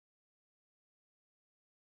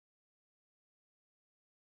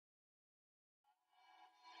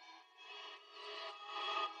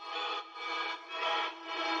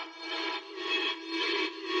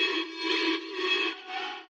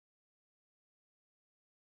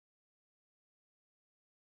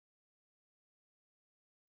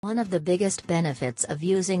One of the biggest benefits of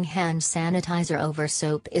using hand sanitizer over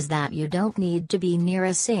soap is that you don't need to be near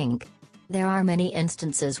a sink. There are many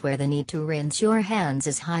instances where the need to rinse your hands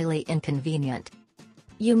is highly inconvenient.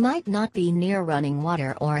 You might not be near running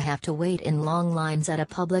water or have to wait in long lines at a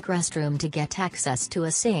public restroom to get access to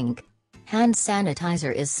a sink. Hand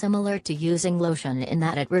sanitizer is similar to using lotion in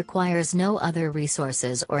that it requires no other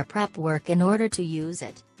resources or prep work in order to use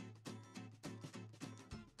it.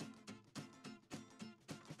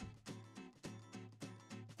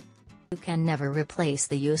 You can never replace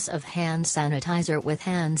the use of hand sanitizer with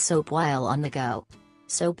hand soap while on the go.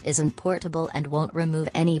 Soap isn't portable and won't remove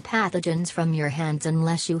any pathogens from your hands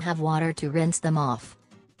unless you have water to rinse them off.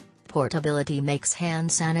 Portability makes hand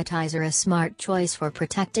sanitizer a smart choice for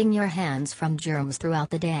protecting your hands from germs throughout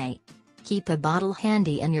the day. Keep a bottle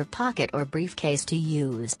handy in your pocket or briefcase to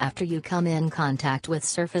use after you come in contact with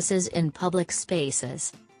surfaces in public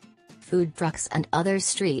spaces. Food trucks and other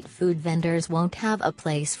street food vendors won't have a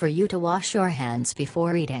place for you to wash your hands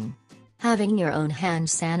before eating. Having your own hand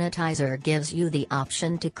sanitizer gives you the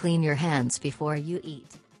option to clean your hands before you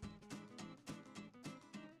eat.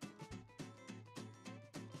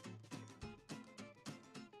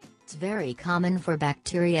 It's very common for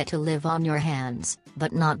bacteria to live on your hands,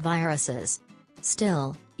 but not viruses.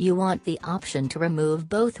 Still, you want the option to remove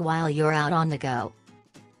both while you're out on the go.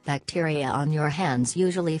 Bacteria on your hands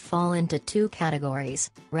usually fall into two categories,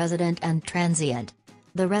 resident and transient.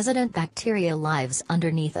 The resident bacteria lives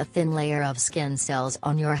underneath a thin layer of skin cells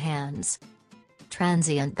on your hands.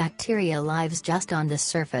 Transient bacteria lives just on the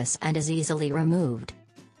surface and is easily removed.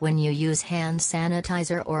 When you use hand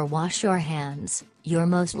sanitizer or wash your hands, you're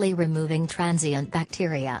mostly removing transient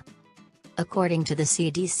bacteria. According to the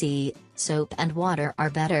CDC, soap and water are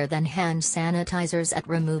better than hand sanitizers at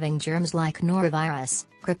removing germs like norovirus,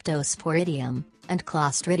 cryptosporidium, and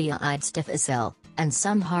Clostridium difficile, and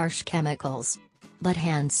some harsh chemicals. But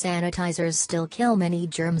hand sanitizers still kill many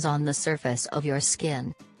germs on the surface of your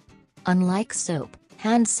skin. Unlike soap,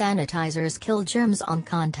 hand sanitizers kill germs on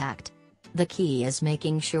contact. The key is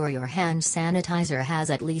making sure your hand sanitizer has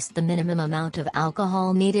at least the minimum amount of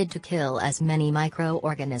alcohol needed to kill as many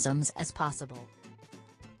microorganisms as possible.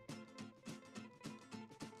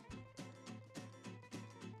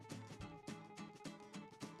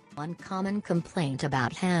 One common complaint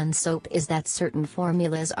about hand soap is that certain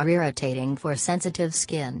formulas are irritating for sensitive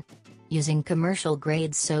skin. Using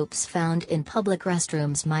commercial-grade soaps found in public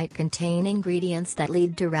restrooms might contain ingredients that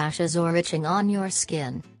lead to rashes or itching on your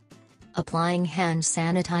skin. Applying hand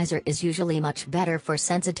sanitizer is usually much better for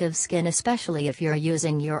sensitive skin, especially if you're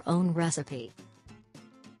using your own recipe.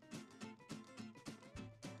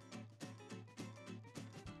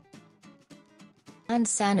 Hand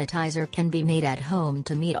sanitizer can be made at home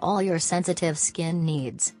to meet all your sensitive skin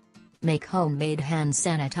needs. Make homemade hand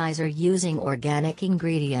sanitizer using organic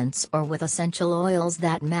ingredients or with essential oils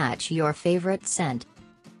that match your favorite scent.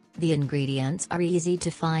 The ingredients are easy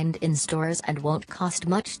to find in stores and won't cost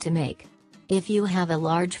much to make. If you have a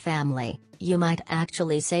large family, you might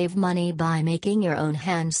actually save money by making your own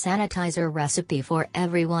hand sanitizer recipe for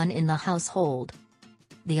everyone in the household.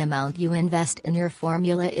 The amount you invest in your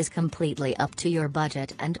formula is completely up to your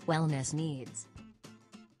budget and wellness needs.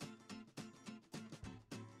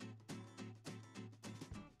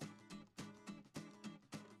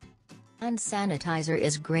 Hand sanitizer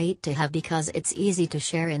is great to have because it's easy to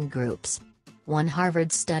share in groups. One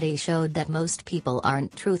Harvard study showed that most people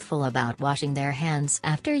aren't truthful about washing their hands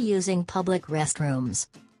after using public restrooms.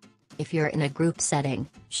 If you're in a group setting,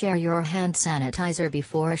 share your hand sanitizer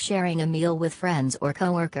before sharing a meal with friends or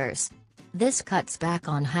coworkers. This cuts back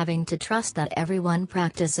on having to trust that everyone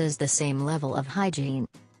practices the same level of hygiene.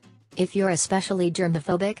 If you're especially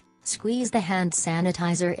germophobic, squeeze the hand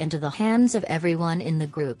sanitizer into the hands of everyone in the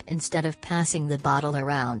group instead of passing the bottle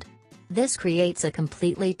around. This creates a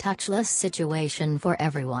completely touchless situation for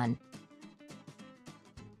everyone.